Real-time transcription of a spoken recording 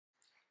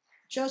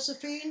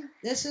Josephine,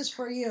 this is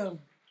for you.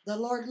 The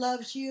Lord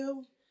loves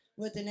you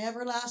with an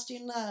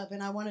everlasting love.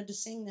 And I wanted to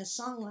sing this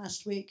song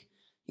last week.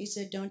 He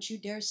said, don't you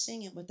dare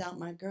sing it without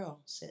my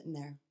girl sitting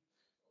there.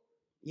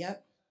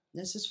 Yep,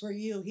 this is for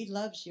you. He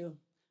loves you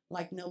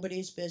like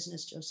nobody's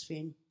business,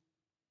 Josephine.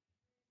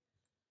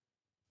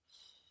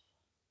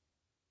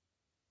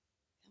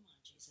 Come on,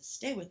 Jesus.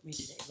 Stay with me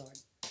today, Lord.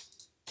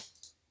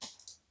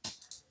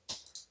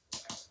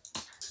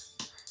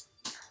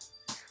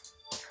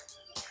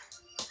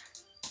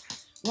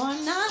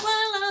 One night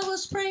while I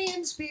was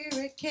praying,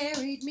 Spirit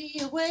carried me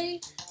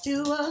away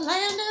to a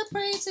land of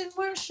praise and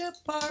worship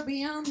far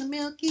beyond the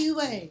Milky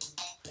Way.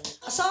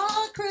 I saw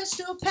a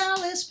crystal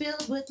palace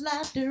filled with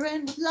laughter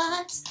and with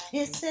lights.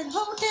 It said,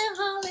 Hotel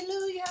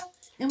Hallelujah,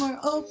 and we're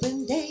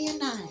open day and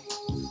night.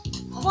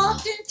 I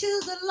walked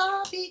into the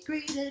lobby,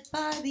 greeted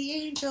by the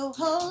angel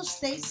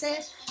host. They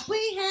said,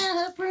 we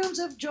have rooms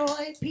of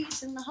joy,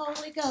 peace, and the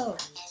Holy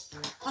Ghost.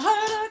 I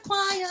heard a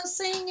choir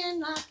singing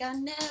like I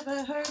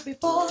never heard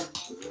before.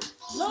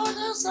 Lord,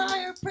 those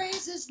higher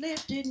praises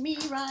lifted me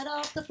right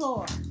off the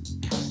floor.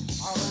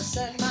 All of a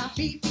sudden my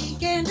feet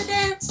began to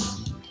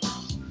dance.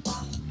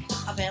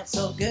 I felt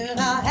so good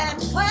I had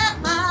to clap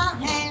my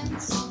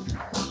hands.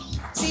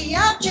 See,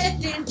 I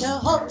checked into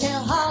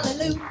Hotel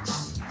Hallelujah.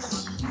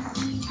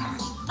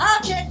 I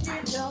checked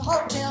into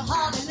Hotel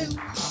Hallelujah.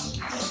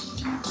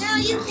 Now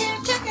you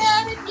can check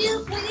out if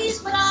you please,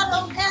 but I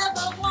don't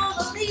ever want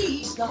to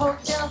leave the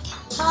Hotel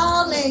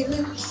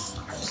Hallelujah.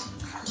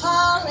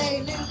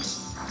 Hallelujah.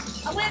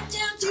 I went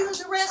down to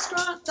the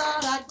restaurant,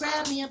 thought I'd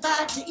grab me a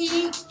bite to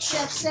eat.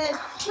 Chef said,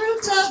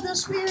 fruits of the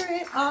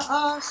Spirit are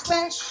our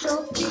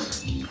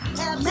specialty.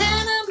 That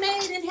manna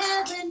made in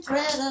heaven,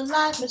 bread of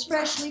life is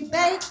freshly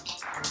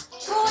baked.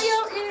 For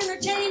your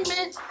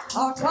entertainment,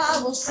 our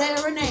choir will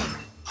serenade.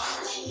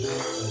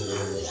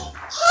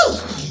 Woo!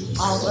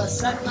 All of a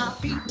sudden my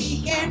feet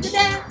began to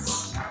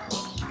dance.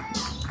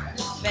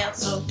 Felt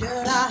so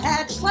good I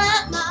had to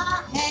clap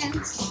my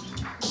hands.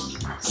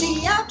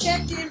 See, I've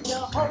checked into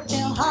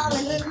Hotel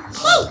Hallelujah.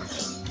 Woo!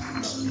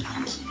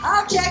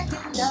 I've checked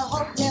into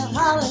Hotel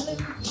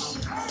Hallelujah.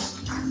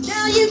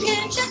 Now you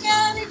can check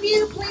out if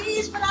you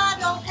please, but I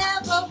don't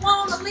ever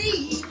want to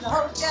leave the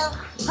Hotel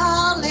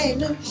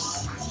Hallelujah.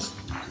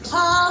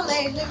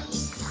 Hallelujah.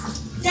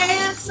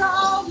 Dance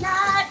all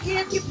night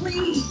if you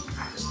please.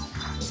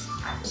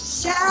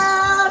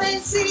 Shout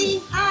and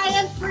sing, I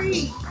am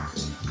free.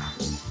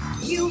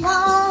 You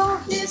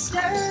won't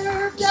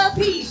disturb the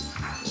peace.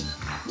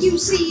 You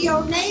see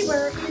your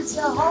neighbor is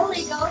the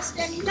Holy Ghost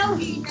and you know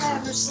he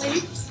never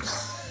sleeps.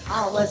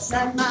 All of a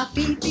sudden my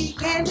feet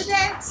began to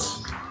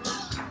dance.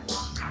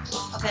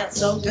 I felt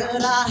so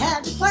good I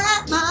had to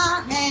clap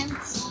my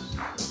hands.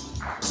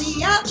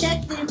 See, I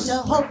checked into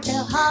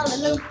Hotel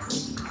Hallelujah.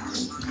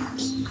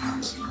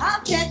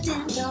 I've checked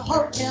into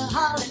Hotel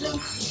Hallelujah.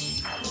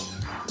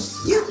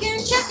 You can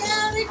check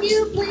out if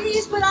you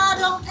please, but I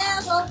don't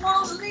ever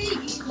want to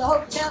leave the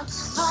Hotel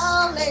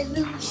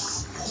Hallelujah.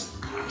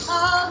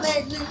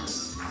 Hallelujah.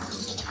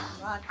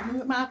 Right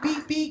through my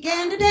feet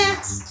began to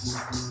dance.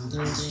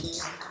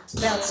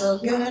 Felt so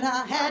good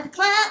I had to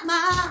clap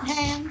my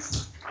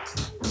hands.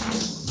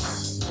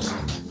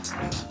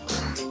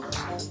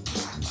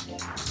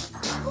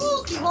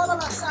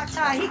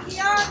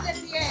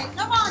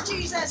 Come on,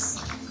 Jesus.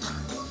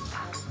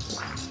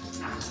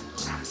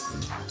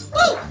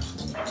 Woo!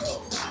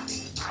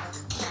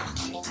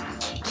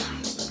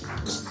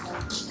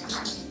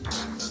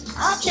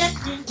 I've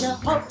checked into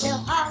Hotel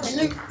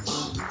Hallelujah.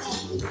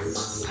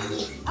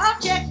 I've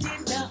checked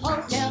into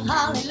Hotel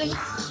Hallelujah.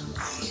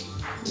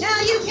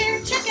 Now you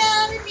can check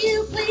out if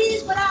you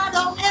please, but I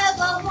don't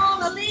ever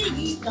want to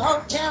leave the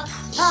Hotel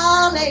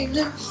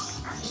Hallelujah.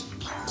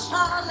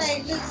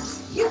 Hallelujah.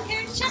 You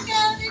can check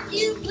out if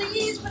you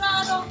please, but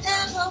I don't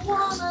ever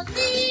want to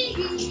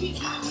leave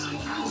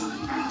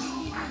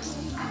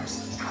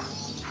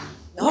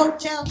the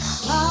Hotel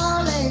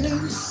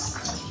Hallelujah.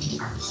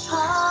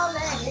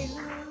 Hallelujah.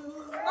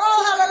 Oh,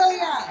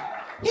 hallelujah.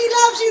 He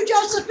loves you,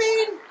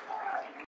 Josephine.